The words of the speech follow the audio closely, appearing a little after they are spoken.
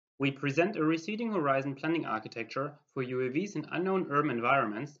We present a receding horizon planning architecture for UAVs in unknown urban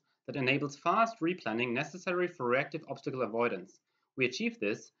environments that enables fast replanning necessary for reactive obstacle avoidance. We achieve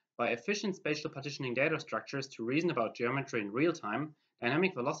this by efficient spatial partitioning data structures to reason about geometry in real time,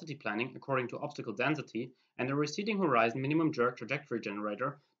 dynamic velocity planning according to obstacle density, and a receding horizon minimum jerk trajectory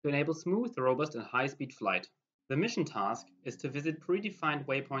generator to enable smooth, robust, and high-speed flight. The mission task is to visit predefined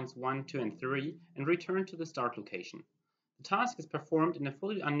waypoints 1, 2, and 3 and return to the start location. The task is performed in a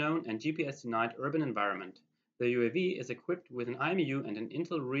fully unknown and GPS-denied urban environment. The UAV is equipped with an IMU and an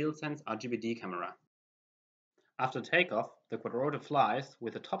Intel RealSense RGBD camera. After takeoff, the quadrotor flies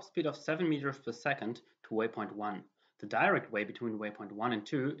with a top speed of 7 meters per second to waypoint 1. The direct way between waypoint 1 and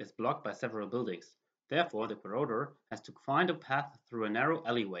 2 is blocked by several buildings. Therefore, the quadrotor has to find a path through a narrow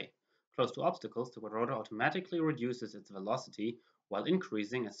alleyway. Close to obstacles, the quadrotor automatically reduces its velocity while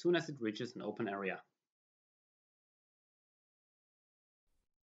increasing as soon as it reaches an open area.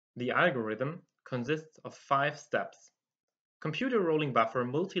 The algorithm consists of 5 steps. Compute a rolling buffer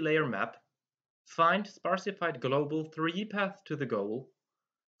multi-layer map, find sparsified global 3D path to the goal,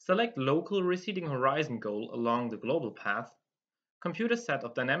 select local receding horizon goal along the global path, compute a set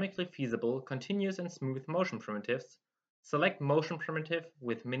of dynamically feasible continuous and smooth motion primitives, select motion primitive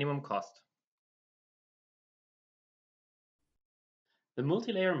with minimum cost. The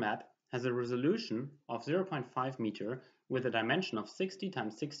multi-layer map has a resolution of 0.5 meter with a dimension of 60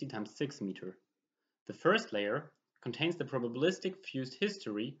 × 60 × 6 meter. The first layer contains the probabilistic fused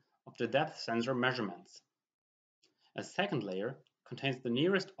history of the depth sensor measurements. A second layer contains the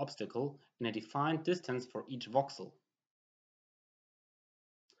nearest obstacle in a defined distance for each voxel.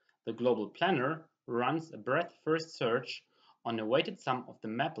 The global planner runs a breadth-first search on a weighted sum of the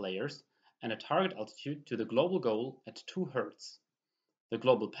map layers and a target altitude to the global goal at 2 Hz. The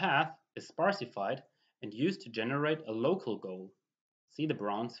global path is sparsified and used to generate a local goal. See the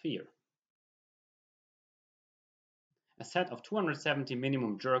brown sphere. A set of 270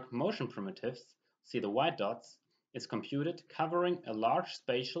 minimum jerk motion primitives, see the white dots, is computed covering a large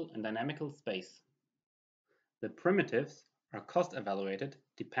spatial and dynamical space. The primitives are cost evaluated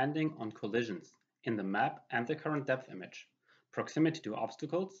depending on collisions in the map and the current depth image, proximity to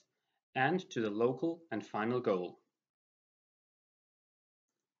obstacles, and to the local and final goal.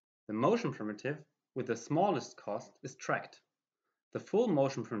 The motion primitive with the smallest cost is tracked. The full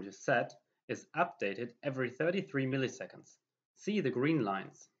motion primitive set is updated every 33 milliseconds. See the green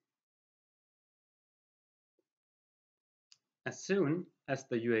lines. As soon as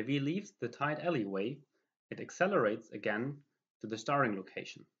the UAV leaves the tight alleyway, it accelerates again to the starting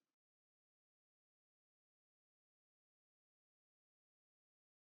location.